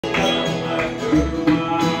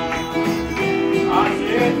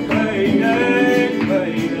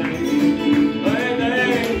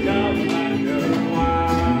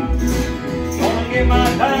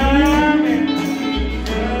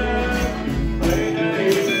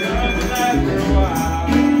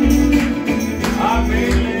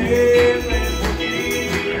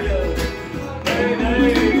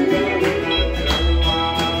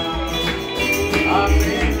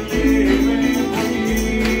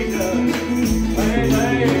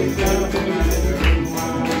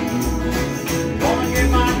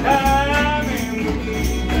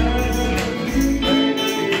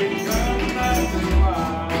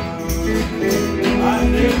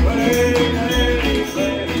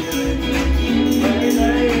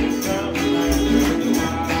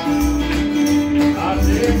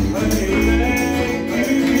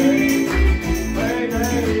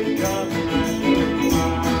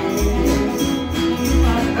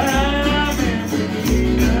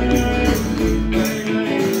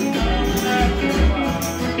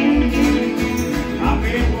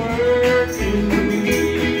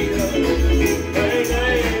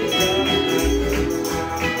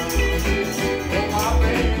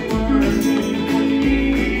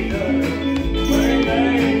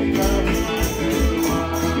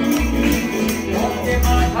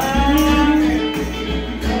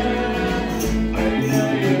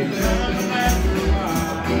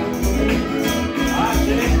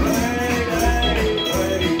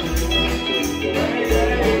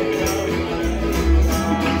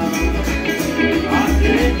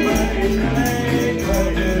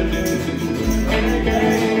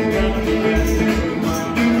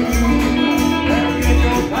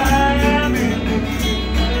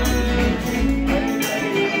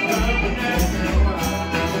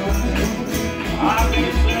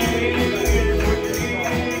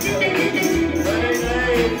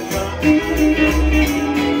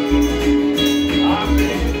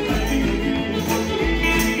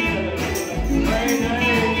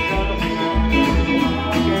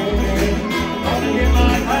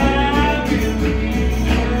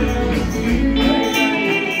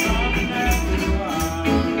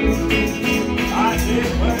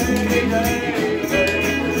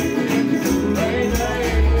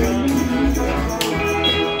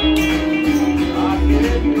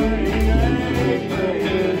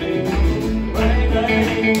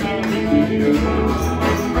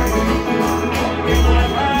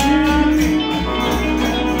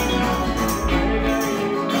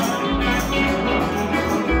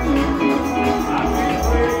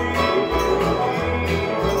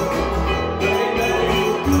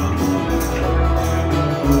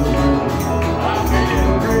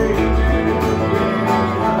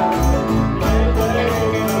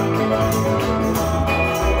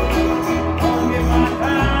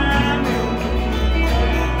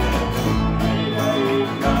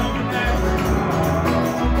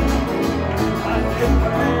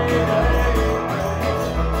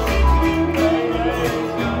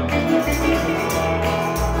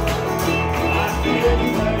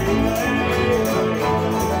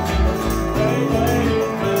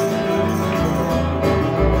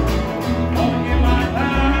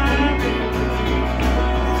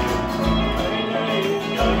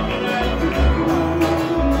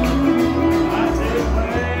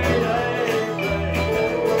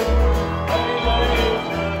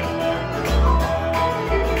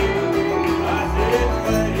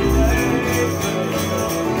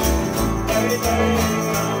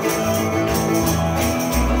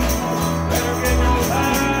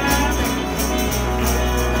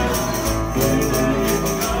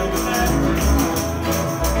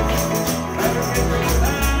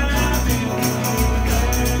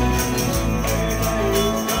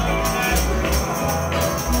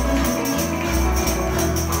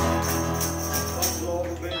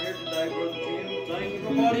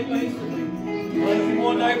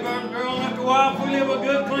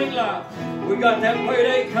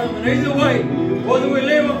And either way, whether we're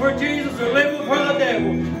living for Jesus or living for the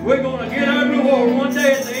devil, we're going to get our reward one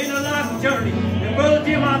day at the end of life's journey. And Brother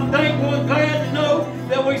Tim, I'm thankful and glad to know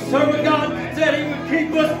that we serve a God that said He would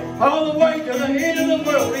keep us all the way to the end of the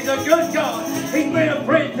world. He's a good God. He's been a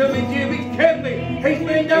friend to me, Jim. He's kept me. He's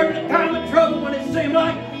been there in the time of trouble when it seemed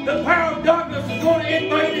like the power of darkness is going to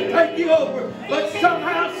invade and take you over. But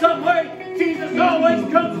somehow, some way, Jesus always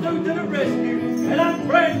comes through to the rescue. And I'm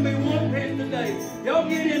glad to be one of His today. Y'all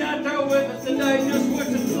get in out there with us today. Just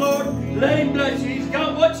worship the Lord. Let Him bless you. He's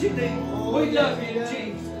got what you need. We love you,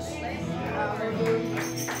 Jesus.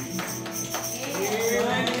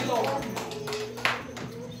 Amen, Lord.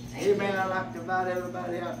 Amen. I'd like to invite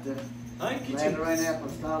everybody out to Thank you, Latter-Rain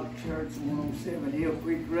Apostolic Church, 107 Hill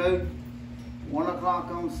Creek Road. 1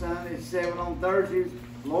 o'clock on Sunday, 7 on Thursdays.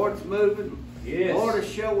 Lord's moving. Yes. Lord will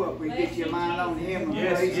show up. We get your mind on Him and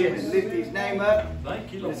praise Him and lift His name up.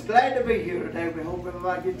 Thank you, Lord. It's glad to be here today. We hope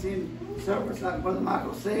everybody gets in service like Brother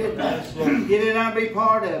Michael said. Get in there and be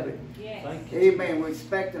part of it. Yes. Thank you. Amen. We're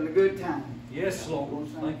expecting a good time. Yes, Lord.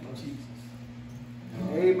 Thank you, Jesus.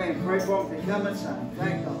 Amen. Pray for them to come and sing.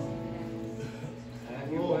 Thank God.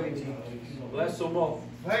 Have your way, Jesus. Bless them all.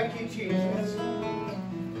 Thank you, Jesus.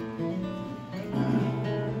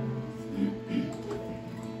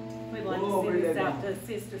 We'd like to send this out to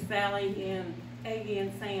Sister Sally and Aggie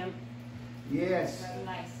and Sam Yes.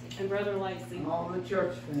 and Brother Lacey. And all the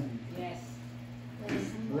church family. Yes.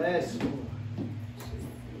 Bless Lord.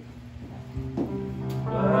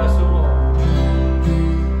 Bless them all.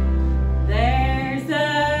 There's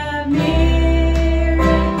a miracle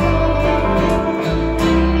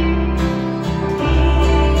in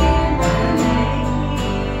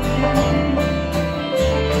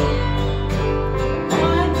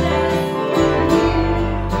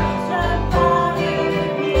the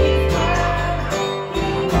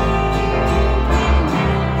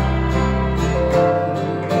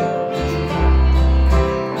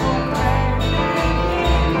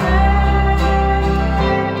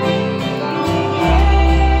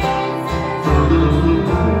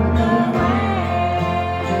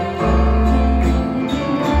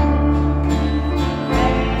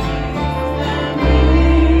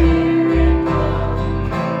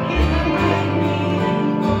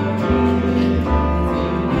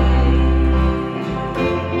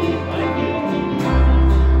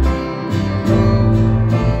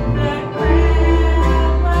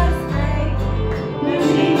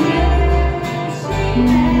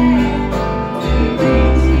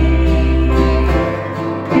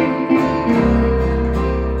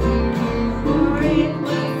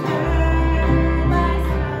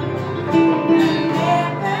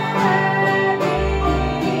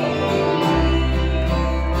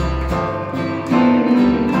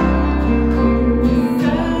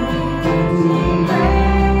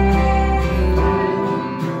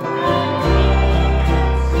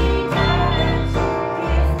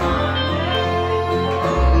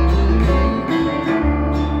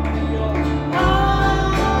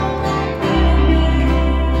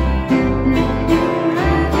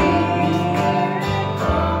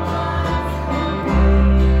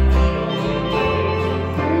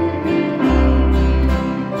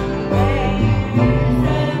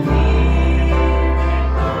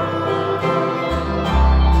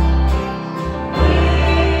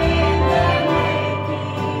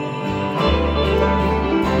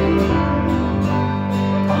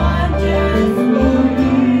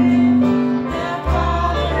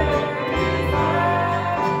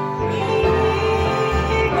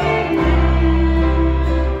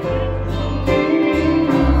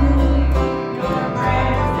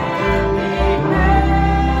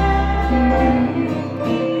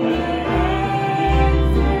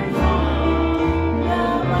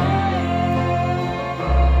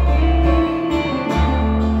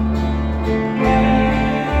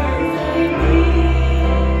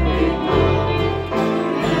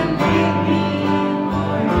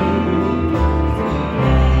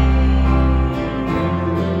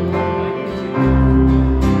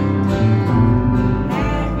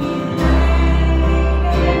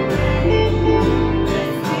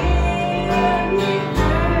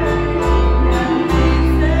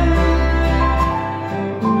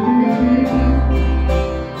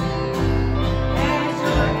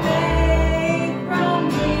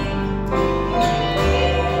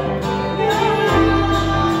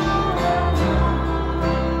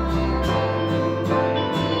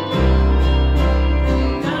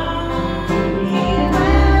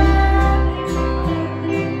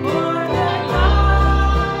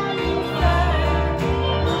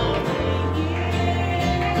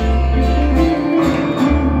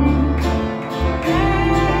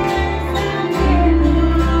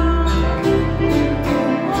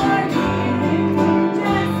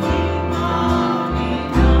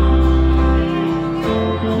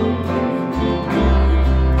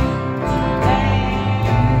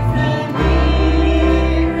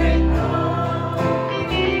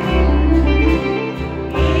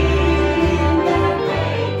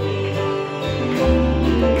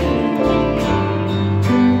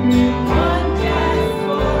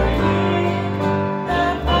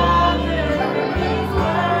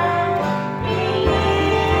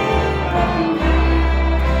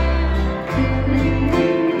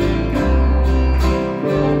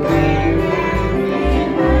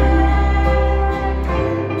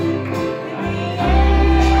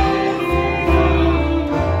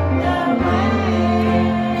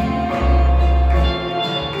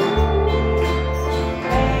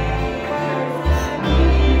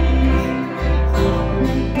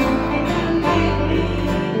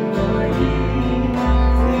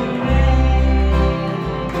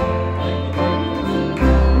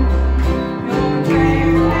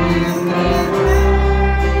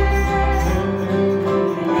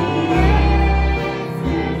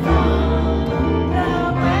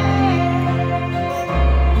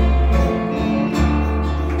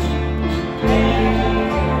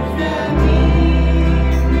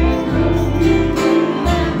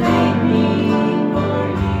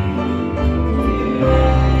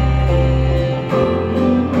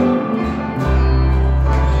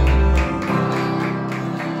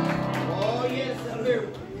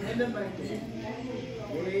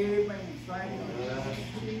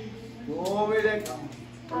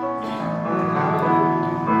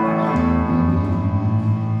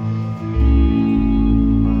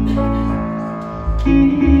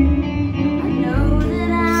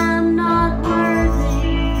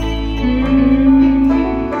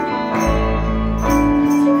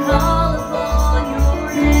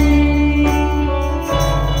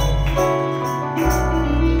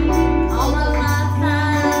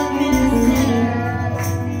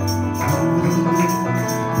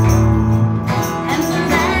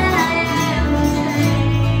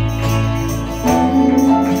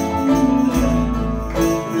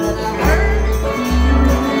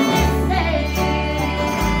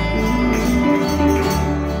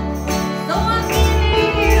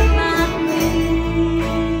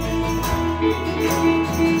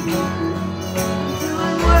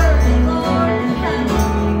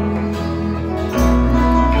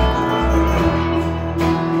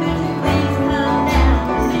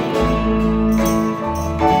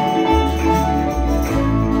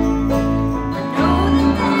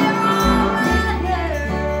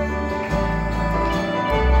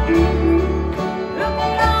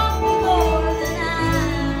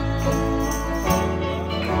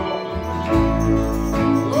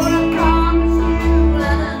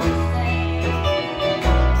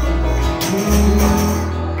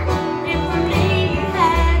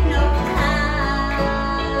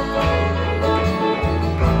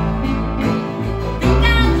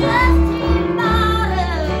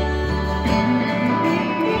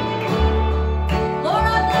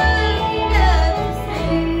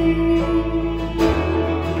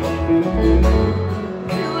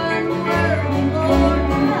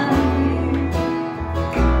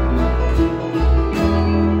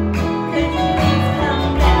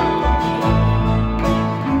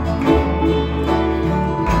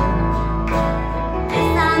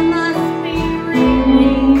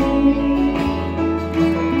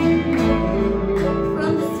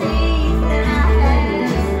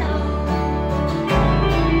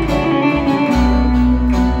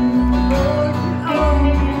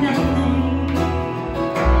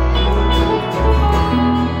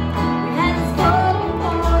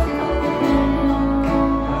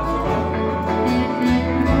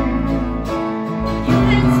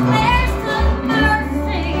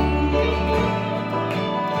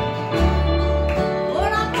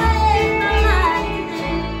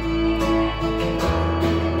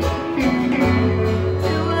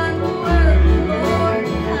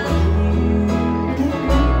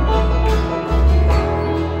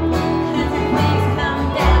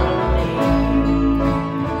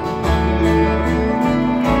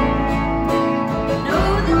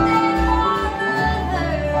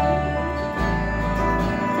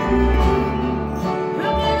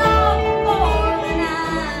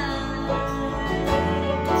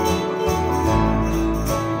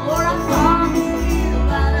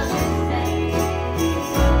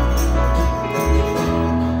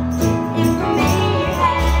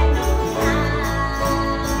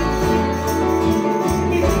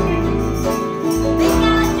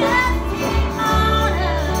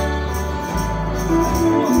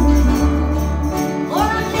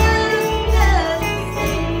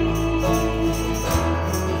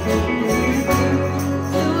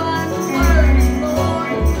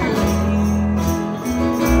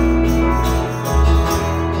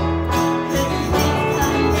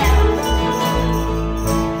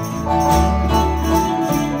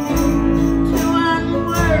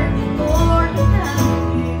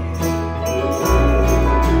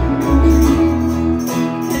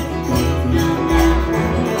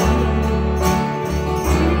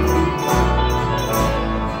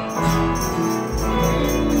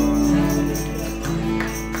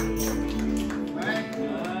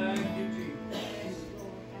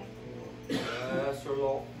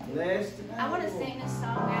Blessed. I want to sing this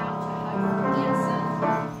song out to Hope Henson.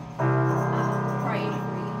 Praying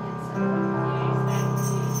for you,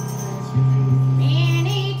 Henson.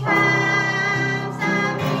 Many times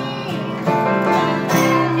I've been so low,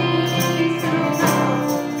 and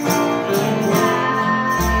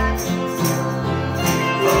I just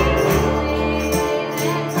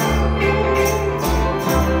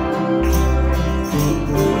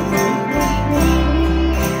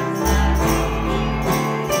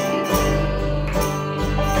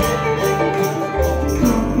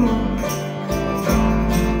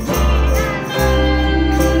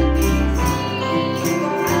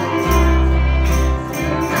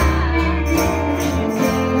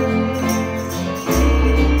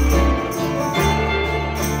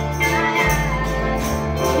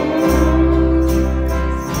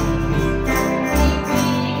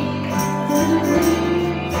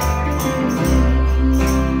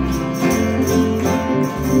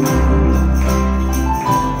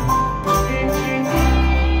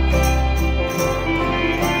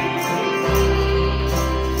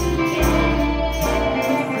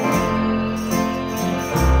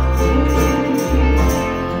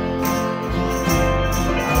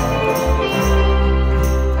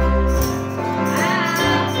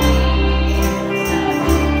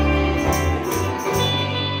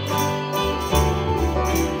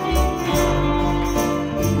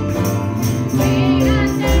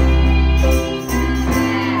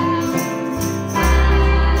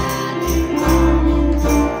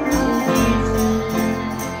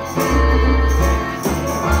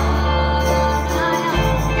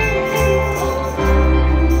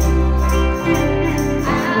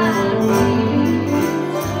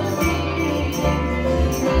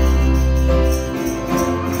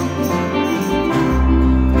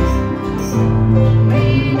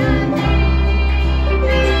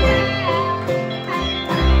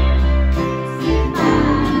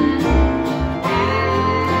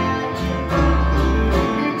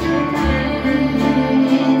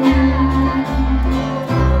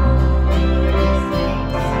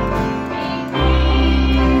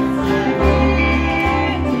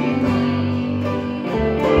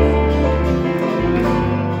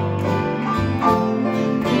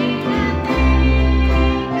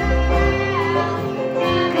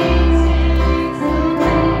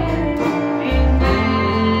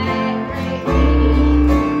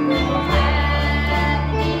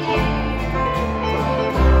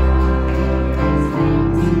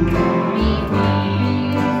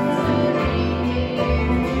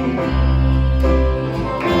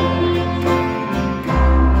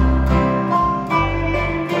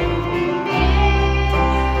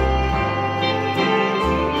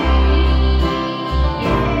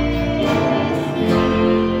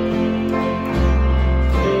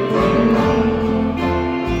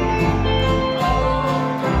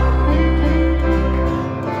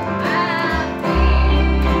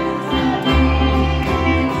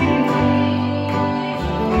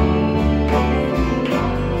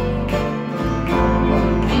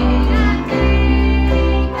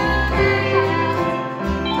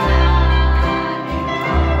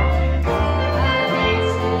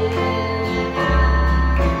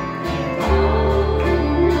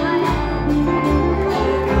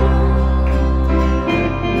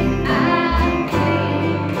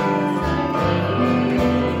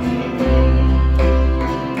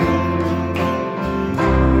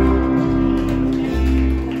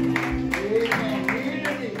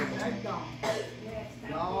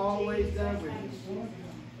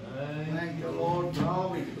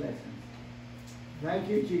Thank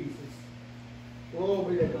you, Jesus.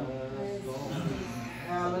 Glory to God.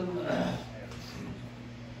 Hallelujah.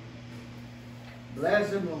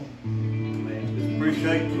 Bless him, Lord. Amen. Just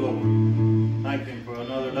appreciate the Lord. Thank Him for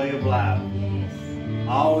another day of life.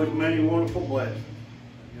 Always many wonderful blessings.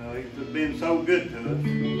 You know, He's just been so good to us.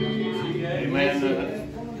 Amen.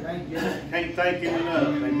 Can't thank Him enough.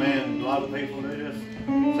 Amen. A lot of people, they just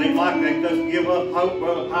seem like they just give up hope,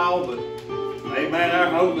 Brother Powell, but amen, our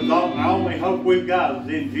hope is our only hope we've got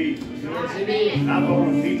is in Jesus. Yes, it is. And I'm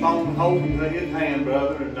going to keep on holding to His hand,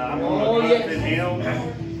 brother, and I'm going to trust in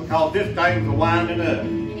Him because this thing's winding up.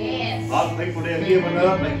 Yes. A lot of people, they're giving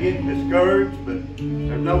up, they're getting discouraged, but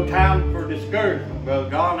there's no time for discouragement, Brother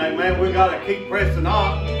God. Amen. We've got to keep pressing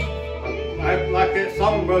on. Like that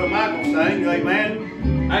song Brother Michael sang,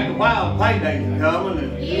 amen. After a while, paydays are coming,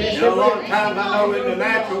 and you know, a lot of times I know in the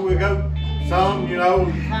natural we go, some, you know,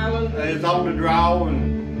 is on the draw,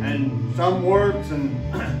 and some works, and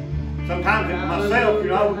sometimes it's myself, you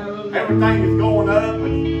know, everything is going up,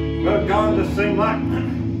 and Brother John just seemed like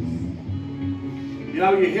you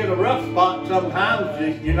know, you hit a rough spot sometimes,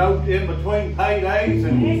 you know, in between paydays,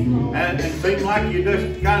 and it seems like you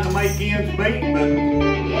just kind of make ends meet, but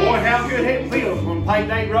boy, how good it feels when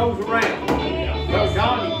payday rolls around. So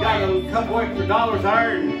John, you got a couple extra dollars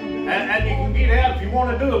there, and you can get out if you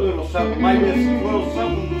want to do a little something, maybe it's a little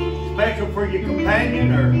something special for your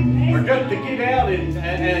companion, or just to get out and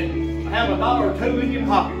have a dollar or two in your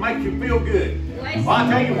pocket, makes you feel good. Well, I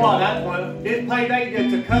tell you what, that's when this payday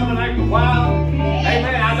gets a coming after a while.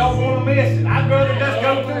 Amen. I don't want to miss it. I'd rather just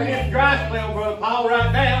go through this dry spell, Brother Paul,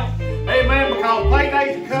 right now. Amen. Because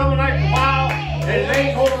paydays are coming after a while, and it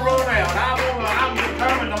ain't going to run out. I'm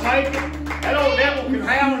determined to make it. That old devil can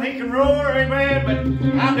howl and he can roar, amen. But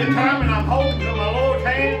I'm determined. I'm holding to my Lord's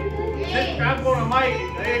hand. I'm going to make it.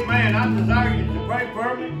 Amen. I desire you to pray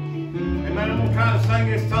for me. Amen. I'm going to try to sing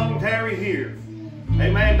this song, Tarry Here.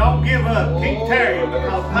 Amen. Don't give up. Keep tarrying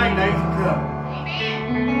because paydays are coming.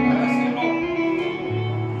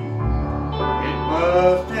 It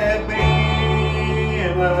must have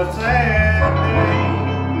been a sad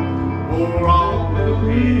day for all of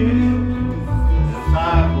his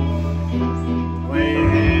disciples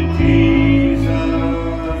when Jesus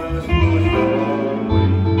pushed away.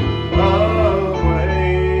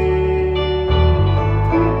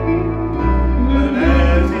 But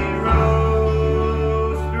as he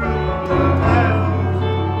rose through the clouds,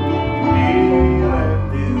 he left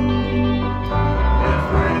them as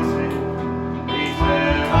resting. He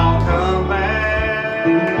said, I'll come back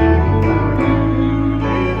through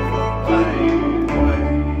this same way.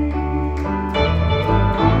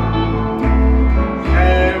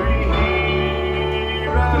 Carry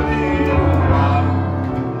here a little while,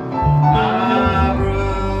 my brother.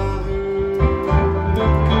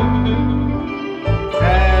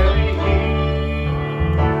 Carry here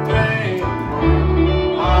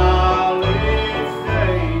while it's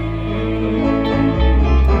day.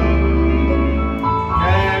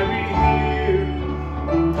 Carry here,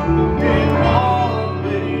 it won't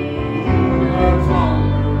be much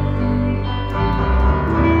longer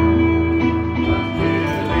until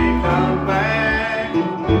he comes back to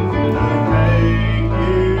take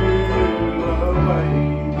you away.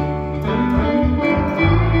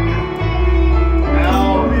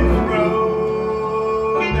 Now this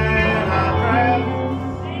road that I travel,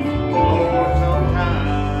 Lord,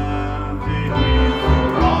 sometimes it gets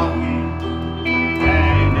rocky,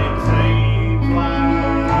 and it seems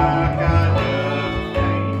like I just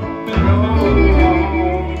can't go on.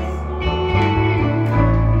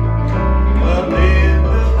 But then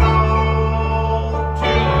the thought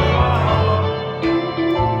chills my heart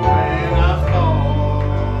when I start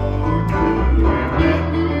to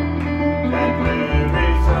remember that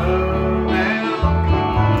very soon now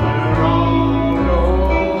we're all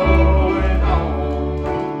going home.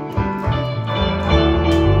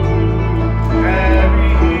 Carry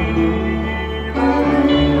here a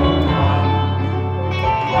little while,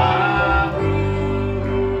 my brother.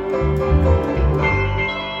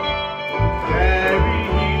 Carry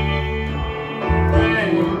here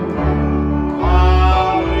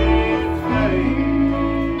while it's day.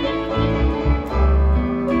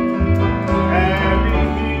 Carry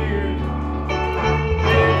here,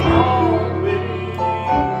 it won't be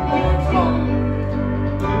much longer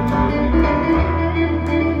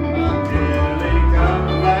until he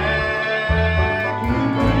comes back to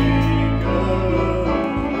take us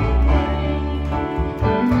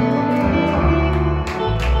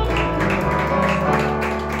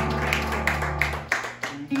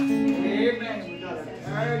Amen. We got to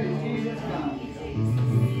tarry till Jesus comes.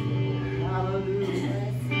 Hallelujah.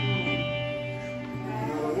 We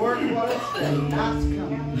got to work what it says. That's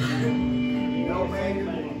coming. No man can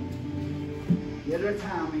win. Get our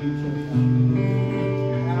time in.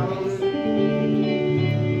 Hallelujah.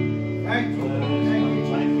 Thank you. Thank you.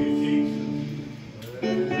 Thank you, Jesus.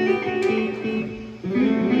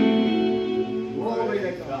 Glory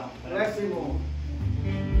to God. Bless him, Lord.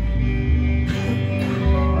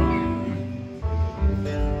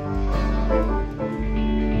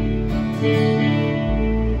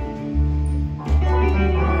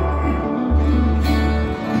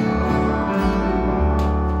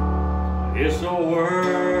 It's a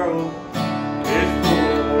world, it's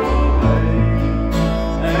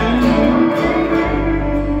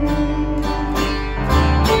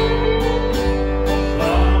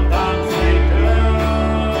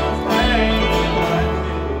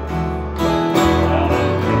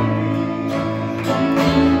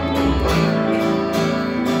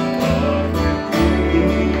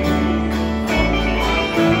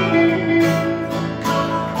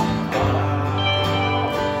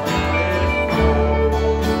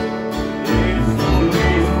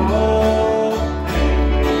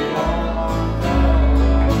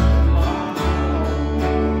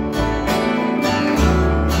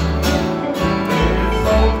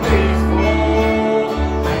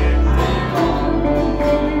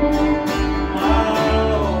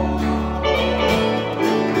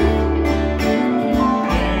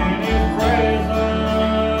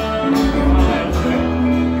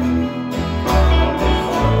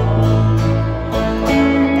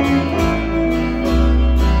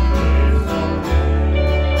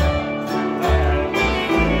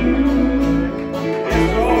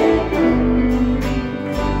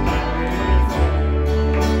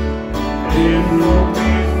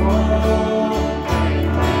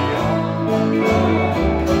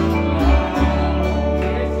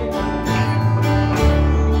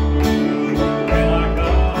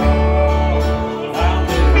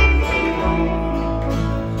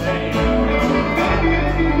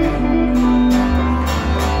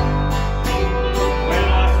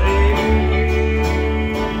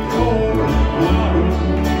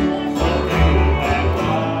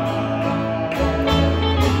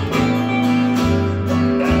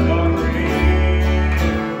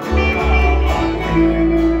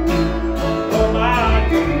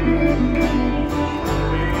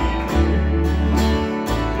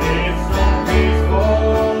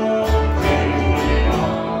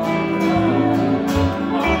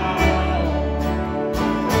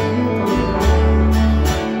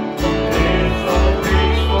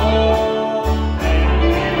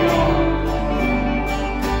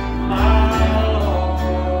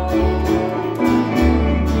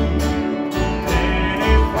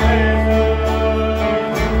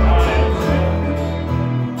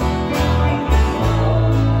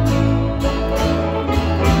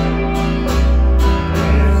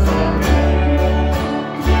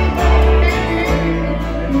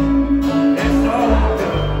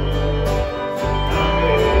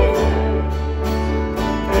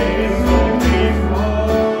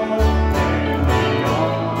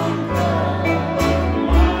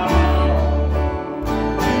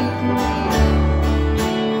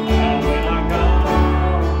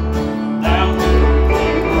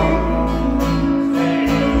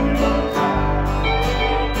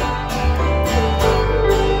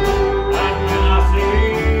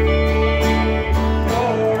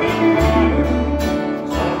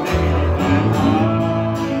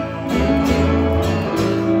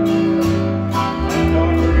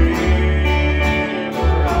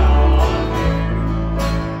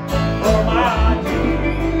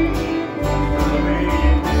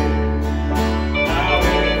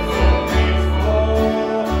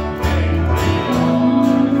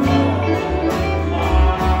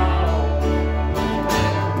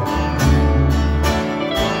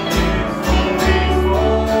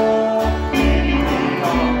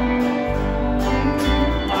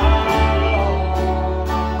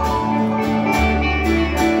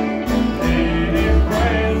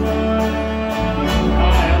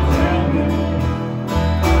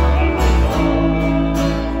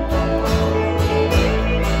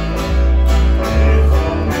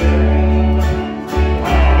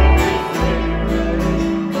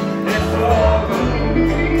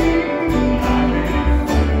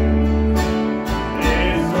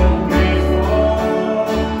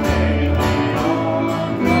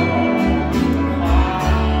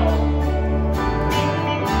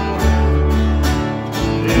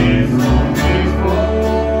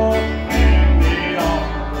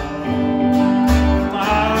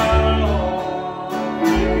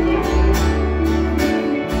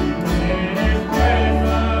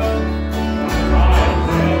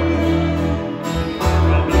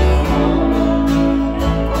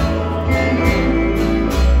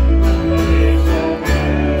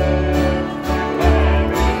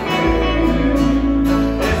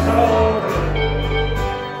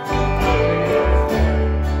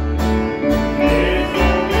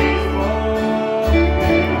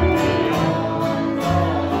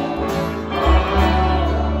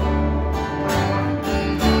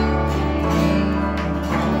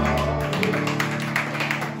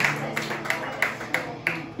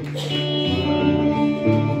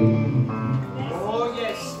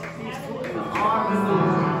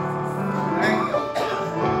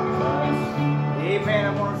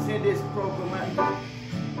welcome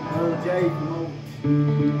Brother Jay from over.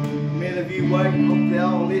 Many of you waiting. Hope they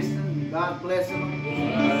all listening. God blessing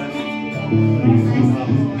them.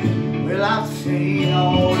 Well, I've seen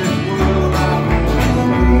all this world. I've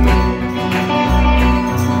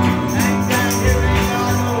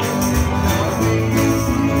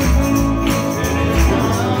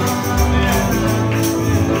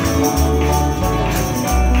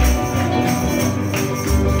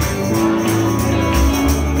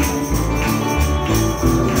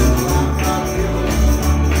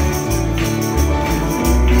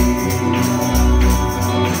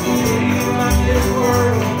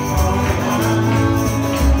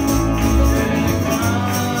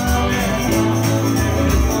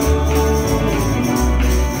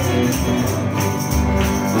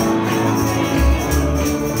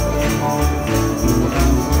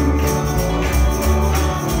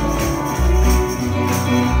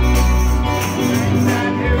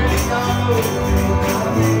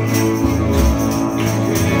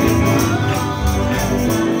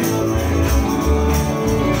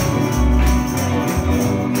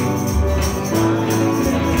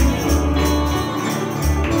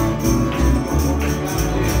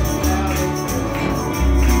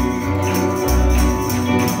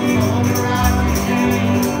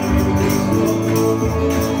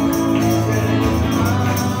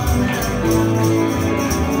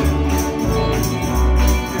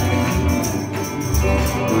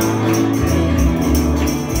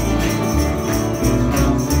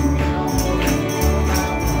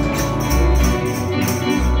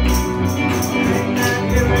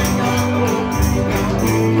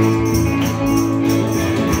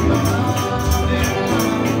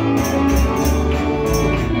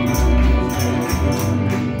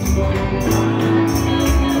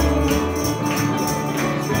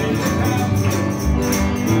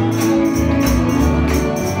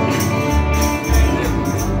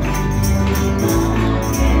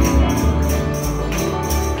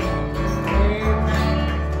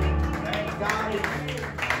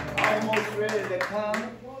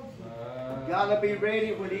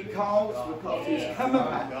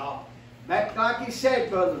back like he said,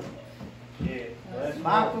 brother.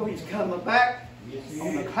 Michael, he's coming back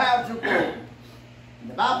on the clouds of glory. And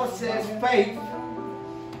the Bible says faith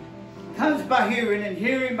comes by hearing, and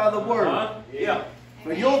hearing by the word.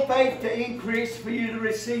 For your faith to increase, for you to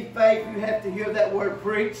receive faith, you have to hear that word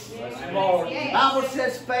preached. The Bible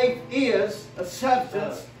says faith is a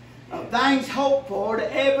substance of things hoped for,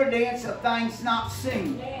 the evidence of things not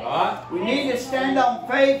seen. We need to stand on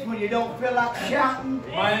faith when you don't feel like shouting.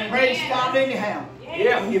 Praise God anyhow.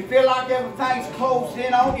 When you feel like everything's closed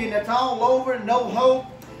in on you and it's all over and no hope,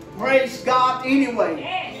 praise God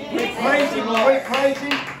anyway. We praise Him, we praise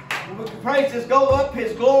Him. When the praises go up,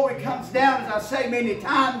 His glory comes down, as I say many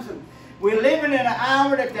times. And we're living in an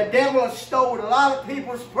hour that the devil has stolen a lot of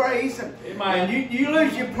people's praise. And you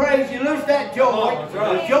lose your praise, you lose that joy.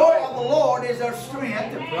 The joy of the Lord is our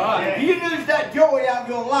strength. If you lose that joy out of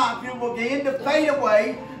your life, you will begin to fade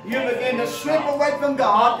away. You begin to slip away from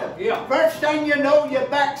God. First thing you know, you're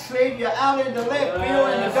backslid. You're out in the left field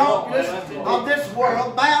in the darkness of this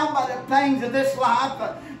world, bound by the things of this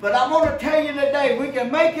life. But I want to tell you today, we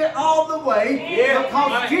can make it all the way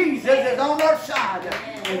because Jesus is on our side.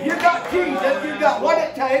 If you got Jesus, you got what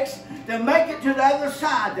it takes to make it to the other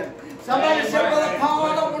side. Somebody said, Brother Paul,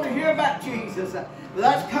 I don't want to hear about Jesus. But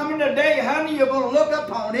that's coming today, honey. You're going to look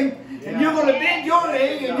upon Him, and you're going to bend your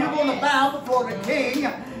knee, and you're going to bow before the King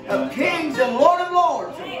of Kings and Lord of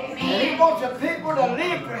Lords. And He wants the people to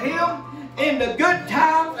live for Him in the good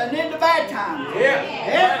times and in the bad times.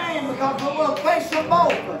 Amen. Because we're going to face them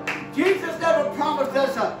both. Jesus never promised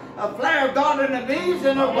us a flower garden of ease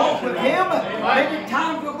and a walk with Him. Many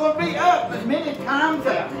times we're going to be up, and many times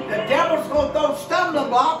the devil's going to throw stumbling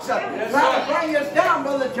blocks try to bring us down,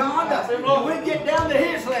 Brother John, and we get down to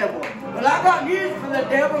his level. But I got news for the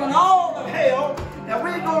devil and all of hell. Now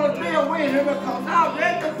we're going to be a winner because I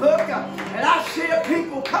read the book and I see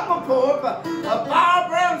people coming forth, a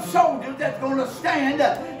firebrand soldier that's going to stand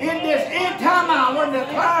in this end time hour and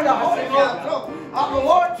declare the holy counsel of the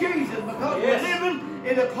Lord Jesus, because we're living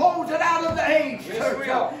in the closing out of the age, church.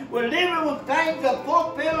 We're living with things of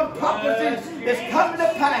fulfilling prophecies that's coming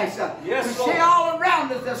to pass. We see all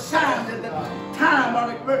around us the signs of the time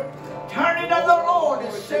of the turning of the Lord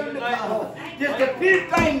is soon to come. Just a few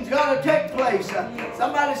things got to take place.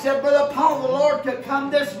 Somebody said, Brother Paul, the Lord could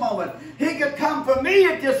come this moment. He could come for me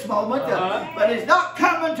at this moment, but He's not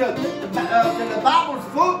coming to the Bible's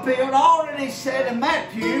fulfilled, all that He said in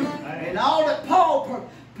Matthew, and all that Paul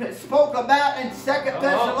spoke about in 2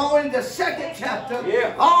 Thessalonians, the 2nd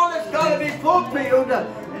chapter. All that's got to be fulfilled.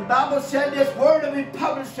 And Bible said this word will be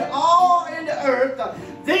published to all in the earth.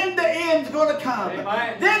 Then the end's going to come.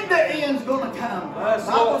 Amen. Then the end's going to come. Yes,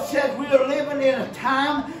 The Bible Lord. says we are living in a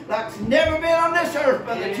time like's never been on this earth,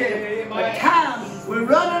 Brother Jim. Amen. A time, we're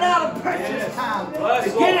running out of precious Yes. time Yes, to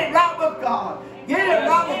Lord. get it right with God. Get it Yes.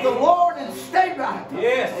 right with the Lord and stay right.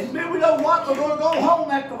 Yes. And we know what? We're going to go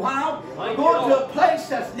home after a while. We're Thank going you, to a Lord. place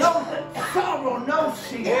that's no sorrow, no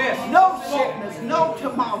sin, Yes. no sickness, no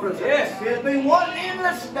tomorrows. Yes. It'll be one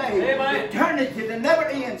endless day. Amen. Eternity that never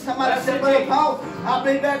ends. Somebody That's said, it, Brother Jesus. Paul, I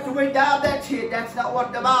believe after we die, that's it. That's not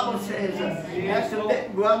what the Bible says. That's the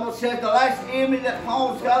Bible says the last enemy that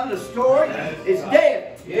Paul's got in the story is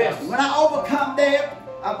death. Yes. When I overcome death,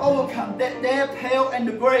 I've overcome death, hell, and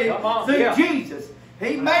the grave Come on, through yeah. Jesus.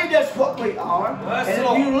 He made us what we are. Yes, and if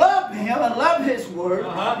Lord. you love Him and love His Word,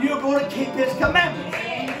 you're going to keep His commandments.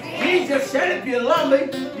 Jesus said, if you love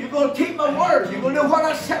me, you're going to keep my word. You're going to do what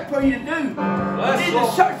I said for you to do. You need to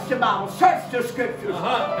Lord. search the Bible, search the Scriptures.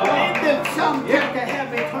 Believe that some people can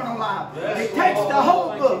have eternal life. It takes the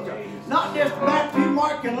whole book. Not just Matthew,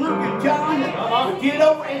 Mark, and Luke, and John. But get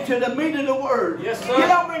over into the meat of the Word. Yes, sir.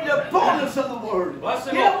 Get over into the fullness of the Word. Bless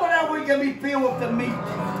the Get Lord. over there where you can be filled with the meat.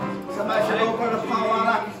 Somebody said, oh, Brother Paul,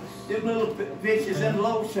 I like them little fishes and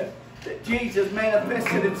loaves that Jesus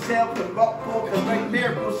manifested Himself and brought forth the great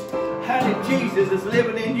miracles. How did Jesus is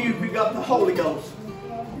living in you if you got the Holy Ghost?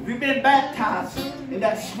 If you've been baptized in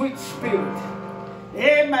that sweet Spirit.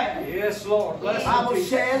 Amen. Yes, Lord. The Bless Bible you, Jesus.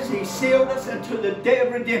 says He sealed us unto the day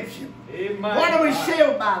of redemption. Amen. What are we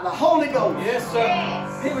sealed by? The Holy Ghost. Yes,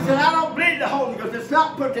 sir. People said, I don't believe the Holy Ghost. It's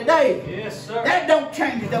not for today. Yes, sir. That don't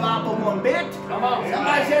change the Bible one bit. Come on.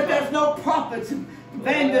 Somebody said there's no prophets and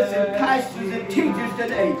evangelists and pastors and teachers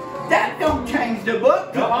today. That don't change the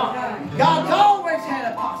book. Come on. God's always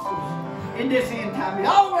had apostles in this end time. He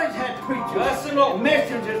always had preachers Bless the Lord. and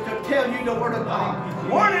messengers to tell you the Word of God.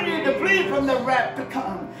 Warning you to flee from the wrath to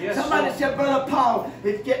come. Yes, Somebody Lord. said, Brother Paul,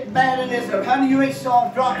 it's getting bad in this earth. Honey, you ain't saw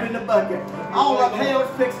him drop in the bucket. All of hell is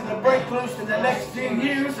fixing to break loose in the next few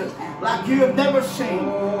years like you have never seen.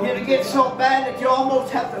 It'll get so bad that you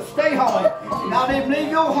almost have to stay home. Not even leave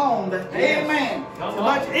your home. Amen. Come So on.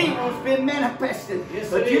 much evil's been manifested. Yes,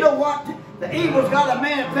 But it you is. know what? The evil's got to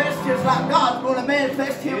manifest just like God's going to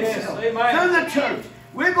manifest Himself. amen. Through the church.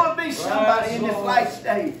 We're going to be somebody Yes, in this Lord. last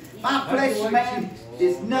day. My flesh man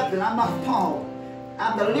is nothing. I'm not Paul.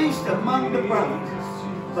 I'm the least among the brothers.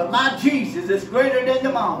 But my Jesus is greater than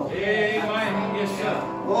them all. Amen. Yes, sir.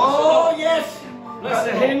 Oh, yes. Bless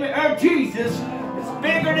Brother the Henry, our Jesus is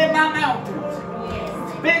bigger than my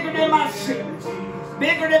mountains. It's bigger than my sickness.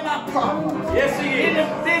 Bigger than my problems. Yes, He It is.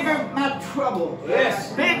 is bigger than my trouble.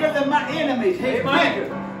 Yes. Bigger than my enemies. He's Amen.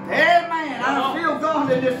 bigger. Amen. Come I on. feel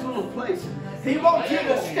God in this little place. He wants you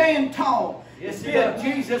to stand tall. Yes, and He be a does.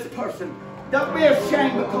 Jesus person. Don't be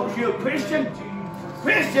ashamed because you're a Christian.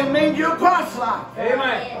 Christian means you're Christ-like.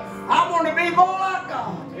 Amen. I want to be more like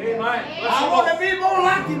God. Amen. Bless I the want to Lord. be more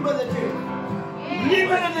like Him, Brother Jim.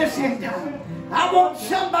 Living in this end time. I want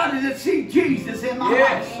somebody to see Jesus in my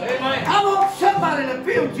Yes. life. Amen. I want somebody to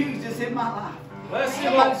feel Jesus in my life. Bless the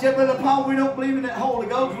Somebody Lord. said, Brother Paul, we don't believe in that Holy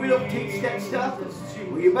Ghost. We don't teach that stuff.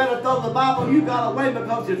 Well, you better throw the Bible you got away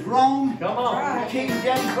because it's wrong. Come on. The King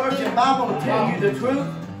James Version Bible will tell you the truth.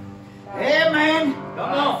 Amen. Come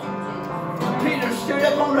on. Peter stood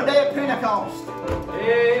up on the day of Pentecost.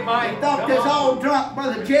 Amen. He thought Come they was on. all drunk,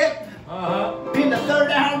 Brother Jet, in the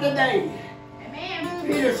third hour of the day. Amen.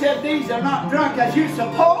 Peter said, these are not drunk as you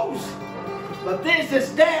suppose, but this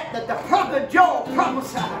is that the prophet Joel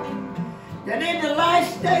prophesied. That in the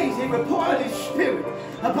last days He will pour out His Spirit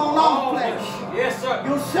upon all flesh. Yes, sir.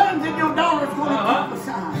 Your sons and your daughters are going to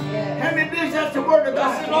prophesy. How many believes that's the word of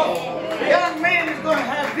Bless the God? Lord. The young man is going to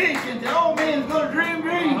have visions. The old man is going to dream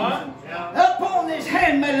dreams. Upon this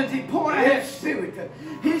handmaiden He pour out His Spirit.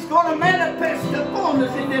 He's going to manifest the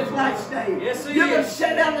fullness in this last day. Yes, He You can is.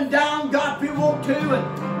 sit down and down God if you want to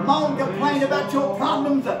and moan, complain about your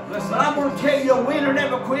problems. But I'm going to tell you, a winner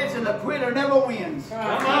never quits and a quitter never wins. Come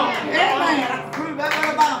on. Amen. I can prove that in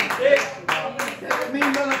the Bible. Yes. That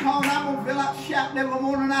means, Brother Paul, I'm going to feel like shouting every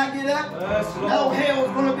morning I get up. Bless the No Lord. hell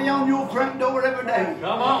is going to be on your front door every day.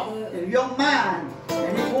 Come on. In your mind.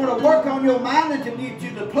 And He's going to work on your mind until you get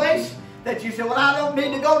to the place that you say, well, I don't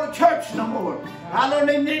need to go to church no more. I don't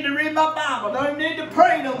even need to read my Bible. I don't even need to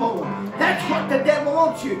pray no more. That's what the devil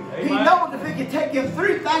wants you. He Amen. knows if he can take him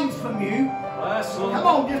three things from you. Bless the Lord. Come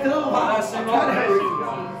on, just a little while. Bless the I'm Lord. trying to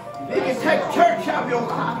hurry. He can take church out of your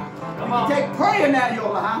life. He Come can on. take praying out of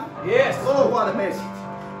your life. Yes. Oh, what a message.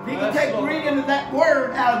 He can Bless take the Lord. reading of that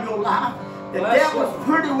word out of your life. The devil's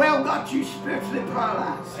pretty well got you spiritually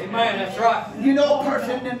paralyzed. Amen. That's right. You know, a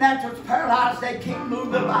person in the natural's paralyzed, they can't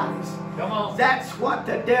move their bodies. Come on. That's what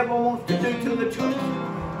the devil wants to do to the church.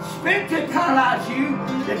 Spiritually paralyze you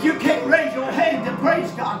that you can't raise your hands and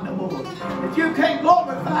praise God no more. That you can't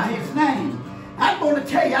glorify His name. I'm going to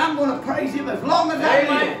tell you, I'm going to praise Him as long as I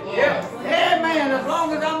live. Yeah. Amen. As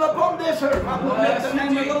long as I'm upon this earth, I'm going to lift the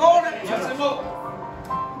name of the Lord at church.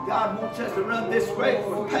 God wants us to run this race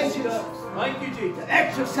with patience. Thank you, Jesus. To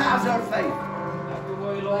exercise our faith.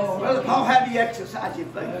 Brother Paul, how do you exercise your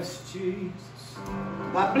faith? Yes, Jesus.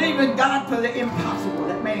 By believing God for the impossible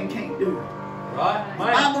that man can't do. Right. The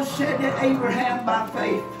Bible said that Abraham, by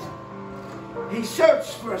faith, he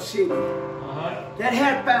searched for a city that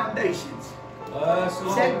had foundations.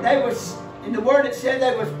 Said they was, in the word it said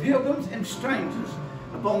they was pilgrims and strangers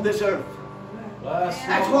upon this earth.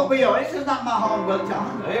 That's what we are. This is not my home, Brother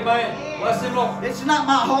John. Amen. Bless Him, Lord. This is not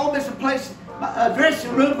my home. It's a place, a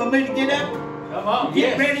dressing room for me to get up. Come on.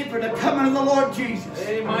 Get ready for the coming of the Lord Jesus.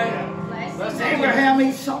 Amen. Abraham,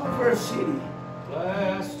 he sought for a city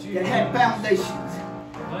that had foundations.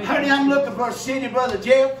 Honey, I'm looking for a city, Brother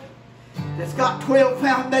Jeff, that's got 12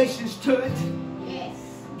 foundations to it. Yes.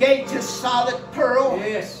 Gates of solid pearl.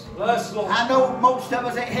 Yes. Bless Lord. I know most of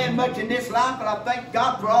us ain't had much in this life, but I thank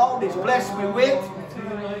God for all He's blessed me with.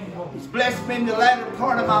 He's blessed me in the latter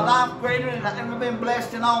part of my life greater than I've ever been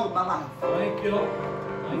blessed in all of my life. Thank you, Lord.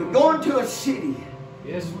 We're going to a city.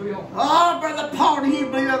 Yes, we are. Oh, Brother Paul, do you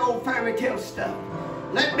believe that old fairy tale stuff?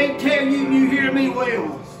 Let me tell you, and you hear me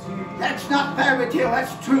well. That's not fairy tale,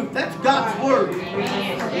 that's truth. That's God's Word.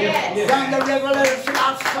 Yes. From the revelation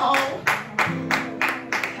I saw,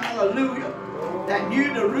 hallelujah, that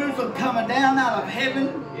New Jerusalem coming down out of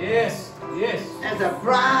heaven. Yes. Yes. As a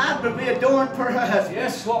bride to be adorned for her husband.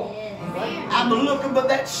 Yes, Lord. I'm looking for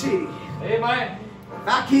that city. Amen. If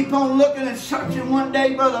I keep on looking and searching, one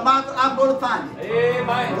day, Brother Michael, I'm going to find it.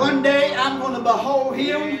 Amen. One day I'm going to behold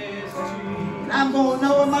Him. Yes, Jesus. And I'm going to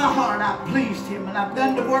know in my heart I pleased Him. And I've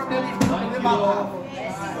done the work that He's put in my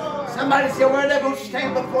life. Somebody said, well, they're going to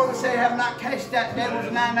stand before and say, have not cast out devils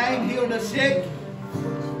in Thy name, healed the sick.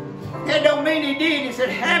 That don't mean He did. He said,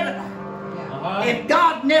 haven't. If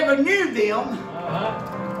God never knew them,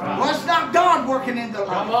 was not God working in their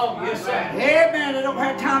life? Come on, yes, sir. Amen. I don't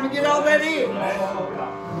have time to get all that in.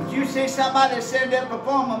 But you see somebody stand there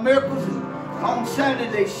performing miracles, and on Sunday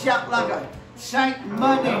they shout like a saint,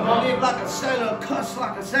 Monday live like a sailor, cuss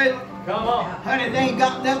like a sailor. Come on. Honey, they ain't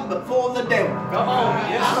got nothing before the devil. Come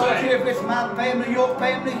on, yes, I don't sir. care if it's my family, your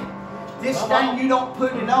family. This thing, you don't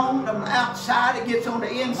put it on the outside, it gets on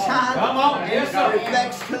the inside. Come on, yes, sir. It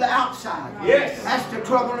reflects to the outside. Yes. That's the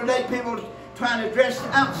trouble today. People trying to dress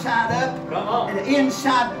the outside up. Come on. And the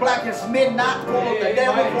inside black as midnight, full of the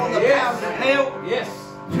devil, full of the powers of hell. Yes.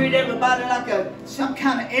 Treat everybody like some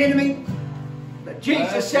kind of enemy. But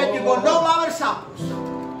Jesus said you're going to know my disciples. The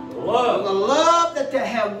Love. love that they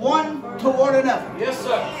have one toward another. Yes,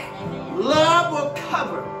 sir. Love will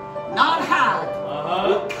cover, not hide.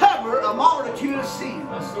 Will cover a multitude of sins.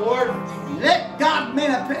 That's the word. Let God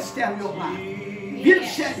manifest down your life. You've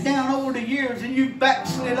sat down over the years and you've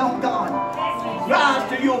backslid on God. Rise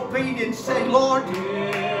to your feet and say, Lord,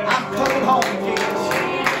 I'm coming home, Jesus.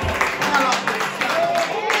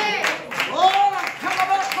 Lord, I'm coming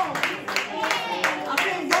back home. I've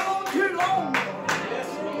been gone too long.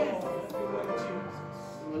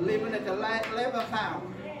 We're living at the 11th hour.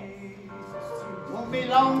 Won't be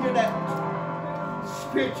long to that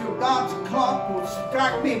spiritual God's clock will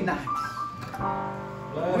strike midnight.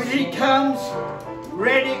 When He comes,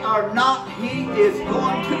 ready or not, He is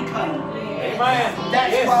going to come. Amen.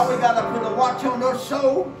 That's why we got to put a watch on our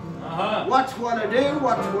soul. Watch what I do,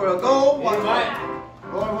 watch where I go. Watch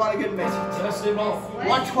Lord, what a good message. Yes, Lord.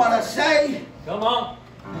 Watch what I say. Come on.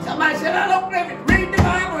 Somebody said, I don't believe it. Read the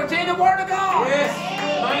Bible. It's in the Word of God. Yes.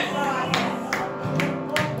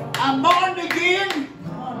 I'm born again.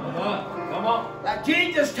 Come on. Like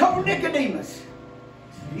Jesus told Nicodemus,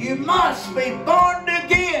 you must be born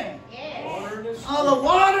again of the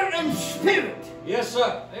water and spirit. Yes,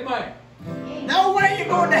 sir. Amen. No way you're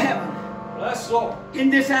going to heaven Bless Lord. in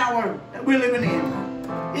this hour that we're living in.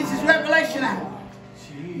 This is Revelation hour.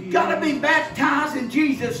 You've got to be baptized in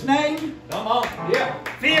Jesus' name. Come on. Yeah.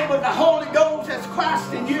 Filled with the Holy Ghost as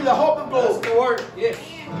Christ in you, the hope of That's glory. the word. Yes.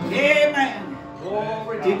 Amen.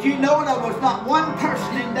 Glory. Did you know there was not one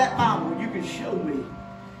person in that Bible you can show me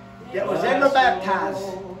that was ever baptized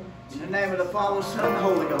in the name of the Father, Son, and the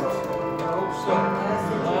Holy Ghost? Oh, sir.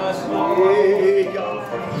 Bless Lord. Hey, God.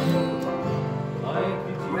 Thank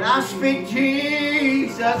you, Jesus. When I speak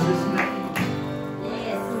Jesus' name,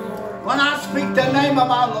 when I speak the name of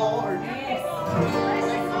my Lord,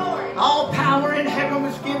 All power in heaven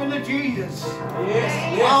was given to Jesus.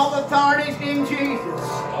 Yes, yes. All authorities in Jesus.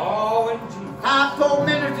 All in Jesus. Fivefold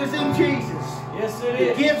ministers in Jesus. Yes, it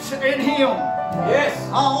The is. gifts in Him. Yes.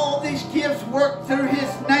 All these gifts work through His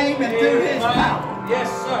name and through His power. Yes,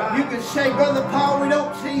 sir. You can say, Brother Paul, we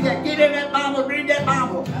don't see that. Get in that Bible, read that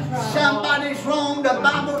Bible. Somebody's wrong, the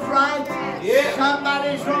Bible's right. Yeah.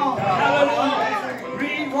 Somebody's wrong. Hallelujah.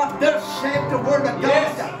 Read what thus saith the Word of God.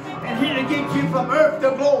 Yes. And He'll get you from earth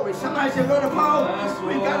to glory. Somebody said, Brother Paul,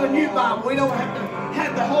 we've got a new Bible. We don't have to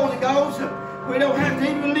have the Holy Ghost. We don't have to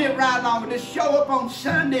even live right long. Just show up on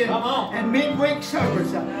Sunday and midweek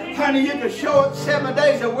service. Honey, you can show up 7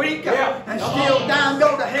 days a week and still down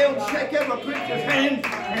go to hell and shake every preacher's hand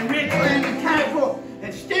and rich man and careful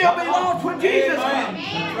and still be lost when Jesus comes.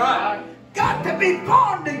 That's right. Got to be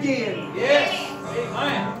born again. Yes.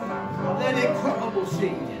 Amen. That incorruptible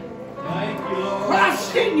seed. Thank you, Lord.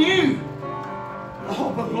 Christ in you. The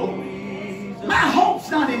hope of glory. My hope's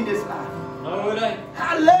not in this life. No, it ain't.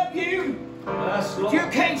 I love you. Yes, But Lord. you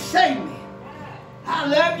can't save me. I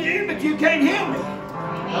love you, but you can't heal me.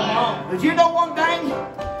 Come on. But you know one thing?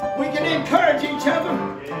 We can encourage each other.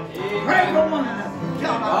 Pray for one another.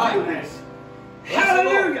 God, I'll do this.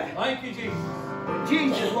 Hallelujah. Thank you, Jesus. When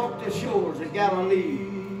Jesus walked the shores of Galilee,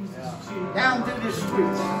 down through the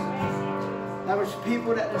streets, there was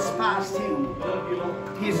people that despised Him. Love you,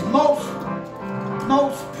 Lord. His most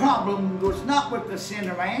problem was not with the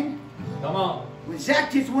sinner man. Come on. When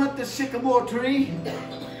Zacchaeus went up the sycamore tree,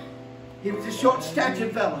 he was a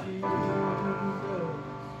short-statured fellow.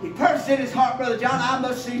 He purposed in his heart, Brother John, I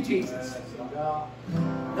must see Jesus.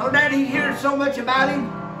 No doubt he heard so much about Him.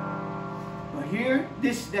 But here,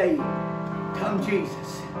 this day, come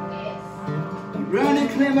Jesus. He run and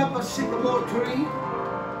climb up a sycamore tree.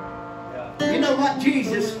 You know what?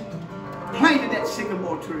 Jesus planted that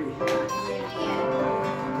sycamore tree.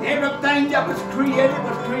 Everything that was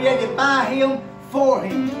created by Him, for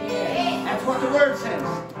Him. That's what the Word says.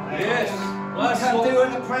 Yes. He Bless come Lord. through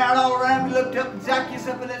in the crowd all around. He looked up and Zacchaeus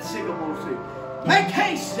up in that sycamore tree. Make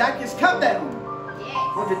haste, Zacchaeus, come down.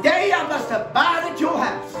 For today I must abide at your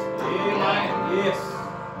house. Amen. Yes.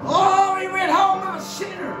 Oh, he went home with a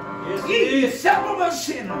sinner. Yes, he He did. settled a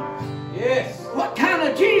sinner. Yes. What kind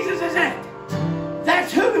of Jesus is that?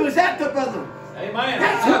 That's who he was after, brother. Amen.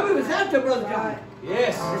 That's who he was after, Brother John.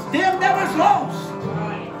 Yes. It's them that was lost.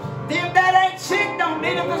 Them that ain't sick don't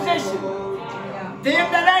need a physician.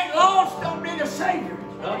 Them that ain't lost don't need a Savior.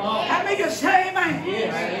 Come on. How many can say amen?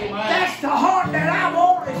 Yes. Amen. That's the heart that I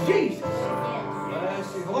want is Jesus.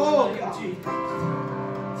 Bless you. Oh, Holy name, God. Jesus.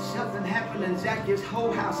 Something happened in Zacchaeus'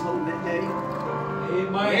 whole household that day.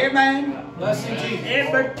 Amen. Amen. Bless you, Jesus.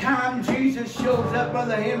 Every time Jesus shows up,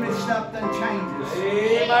 Brother Henry, something changes.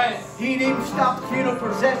 Amen. He didn't stop funeral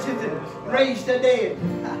processions and raised the dead.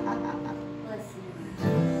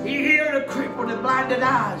 He healed the crippled and blinded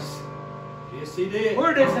eyes. Yes, He did.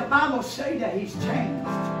 Where does the Bible say that He's changed?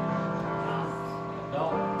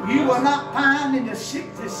 No. You will not find in the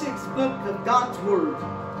 66th book of God's Word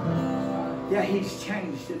that He's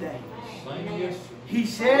changed today. Thank you, yes. He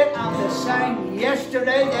said, I'm the same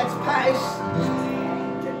yesterday, that's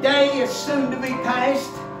past. Today is soon to be past.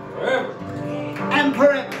 Forever. And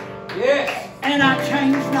forever. Yes. And I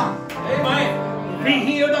change not. Amen. If He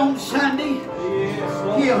healed on Sunday, Yes,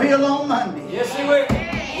 Lord. He'll heal on Monday. Yes, He will.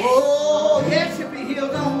 Oh, yes, if He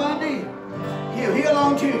heals on Monday, He'll heal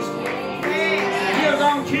on Tuesday. If He heals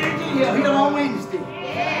on Tuesday, He'll heal on Wednesday.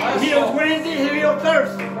 If He heals Wednesday, He'll heal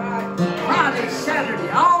Thursday. Friday, Saturday,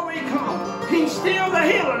 all week long. He's still the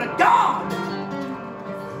healer, the God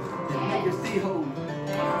that makes thee whole.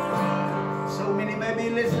 So many may be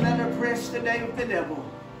listening and oppressed today with the devil.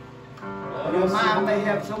 Your mind may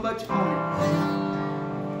have so much on it.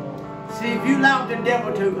 See, if you allow the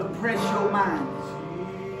devil to oppress your mind,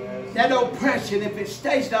 that oppression, if it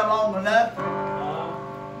stays there long enough,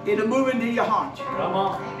 it'll move into your heart. Come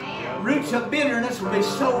on. Roots of bitterness will be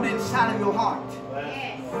sowed inside of your heart.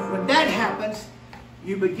 When that happens,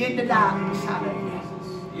 you begin to die inside of you.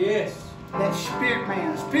 Yes. That spirit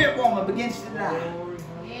man, spirit woman begins to die.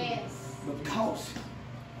 Because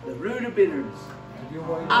the root of bitterness.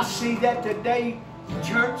 I see that today,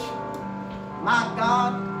 church. My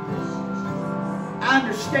God, I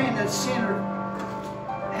understand that sinner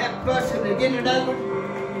have fussing against another.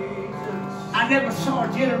 I never saw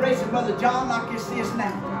a generation, Brother John, like this is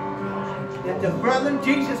now. That the brother,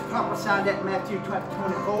 Jesus prophesied that in Matthew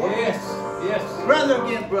 24. Yes. Yes. Brother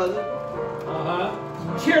against brother.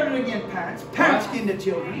 Uh-huh. Children against parents. Parents against the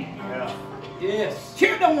children. Yeah. Yes.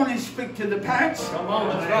 Children don't want to speak to the parents. Come on,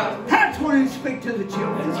 that's right. Parents want to speak to the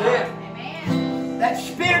children. That's it. That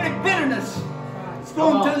spirit of bitterness It's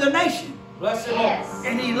going through the nation. Bless the Lord. Yes.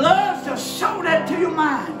 And He loves to sow that to your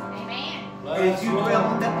mind. Amen. As you dwell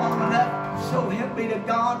on that long enough, so help me to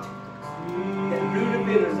God, that root of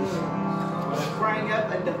bitterness will spring up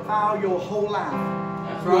and defile your whole life.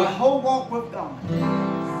 That's Your right. whole walk with God.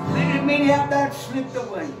 Many out there slipped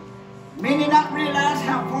away. Many not realize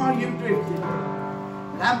how far you've drifted.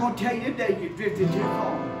 But I'm going to tell you today, you drifted too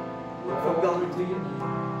far from God.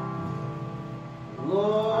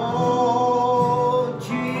 Lord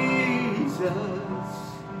Jesus,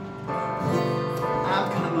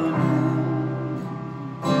 I'm coming home.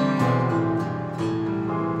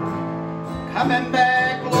 Coming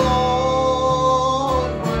back,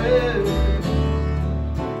 Lord, where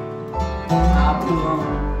I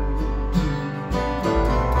belong.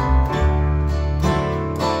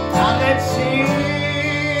 Now let's sing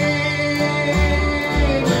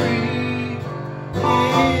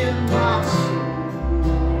in my soul.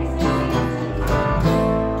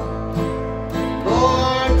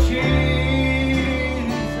 Lord Jesus,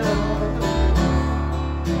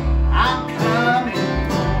 I'm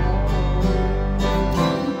coming home.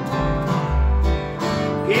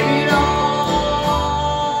 Give it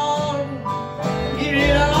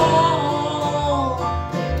all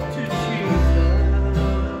to Jesus.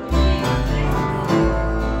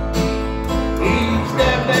 He's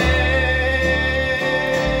the best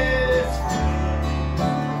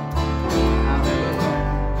I've ever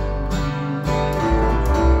known.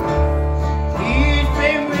 He's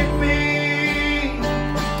been with me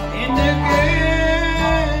in the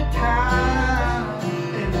good times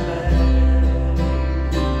and bad.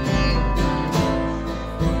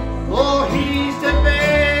 Oh, He's the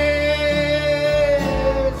best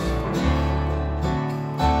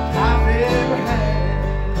I've ever had.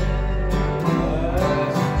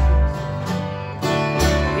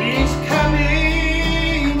 He's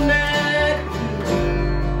coming back to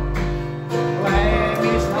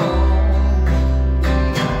claim His home.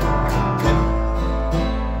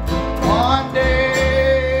 One day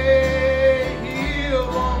He'll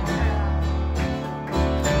walk down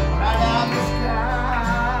right out the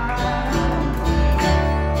sky.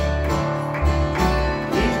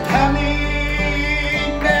 He's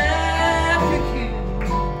coming back again,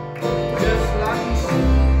 just like He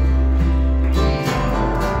said.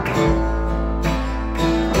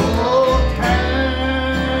 Oh,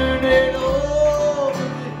 turn it over to Him.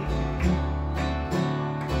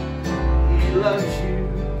 He loves you.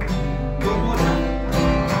 One more time.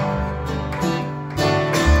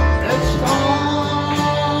 The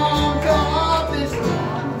storms of this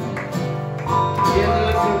life get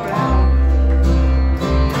us around.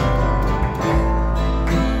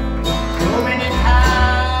 So many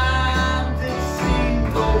times it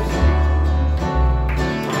seems those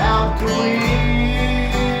things out to win.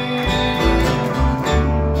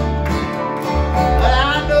 But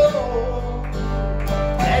I know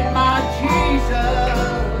that my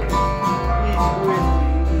Jesus is with me.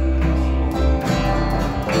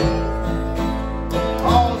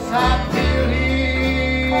 'Cause I feel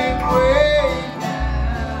Him way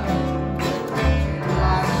down in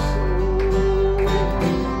my soul.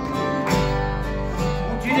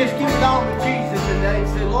 Won't you just give it all to Jesus today and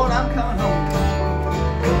say, Lord, I'm coming home.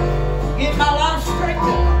 Get my life straightened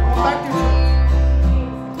up. I'm back to church.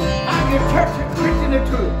 I give church and preaching the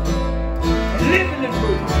truth. And living the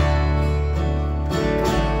truth.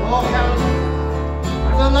 Oh, hallelujah.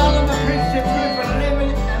 There's a lot of them preach the truth and living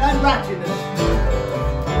it and unrighteousness.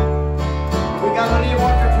 We got to live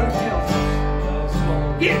what the truth tells us.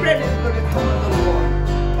 Get ready for the coming of the Lord.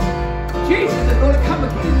 Jesus is going to come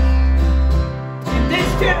again. In this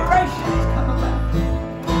generation, He's coming back.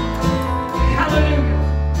 Hallelujah.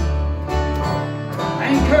 I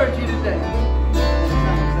encourage you today.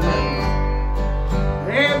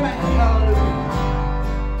 Amen. Hallelujah.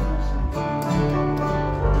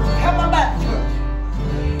 Come on back, church.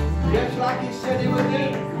 Just like He said He would do.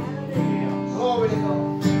 Glory to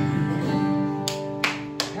God.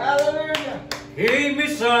 Hallelujah. Keep me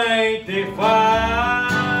sanctified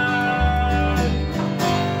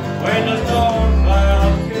when the storm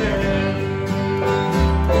clouds gather,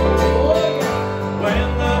 when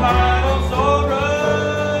the battle's so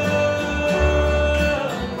rough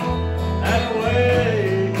and the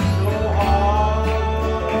way so hard,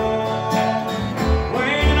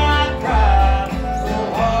 when I try so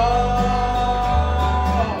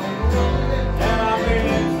hard and I've been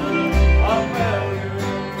a failure.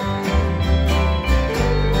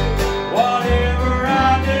 What is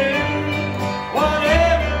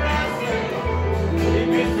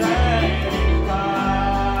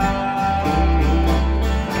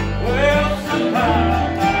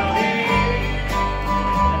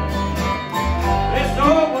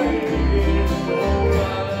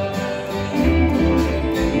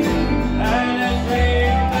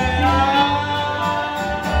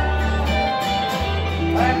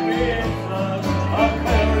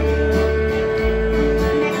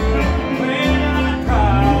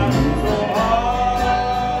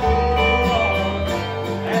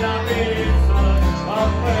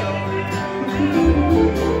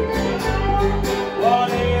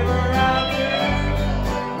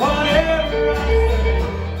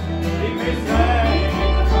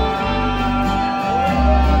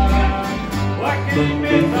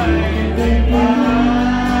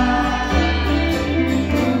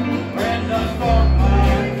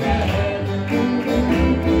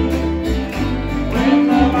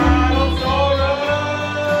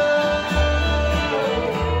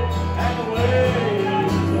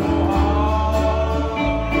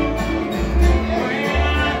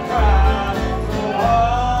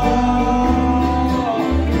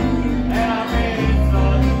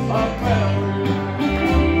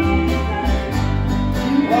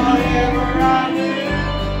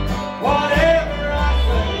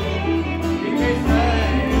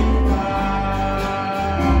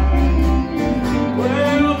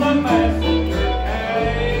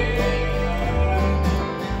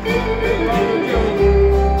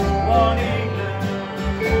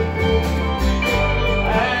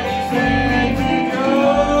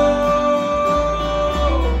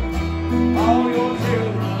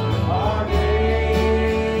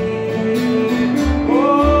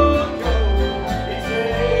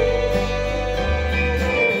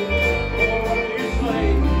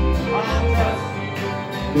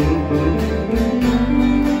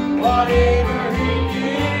somebody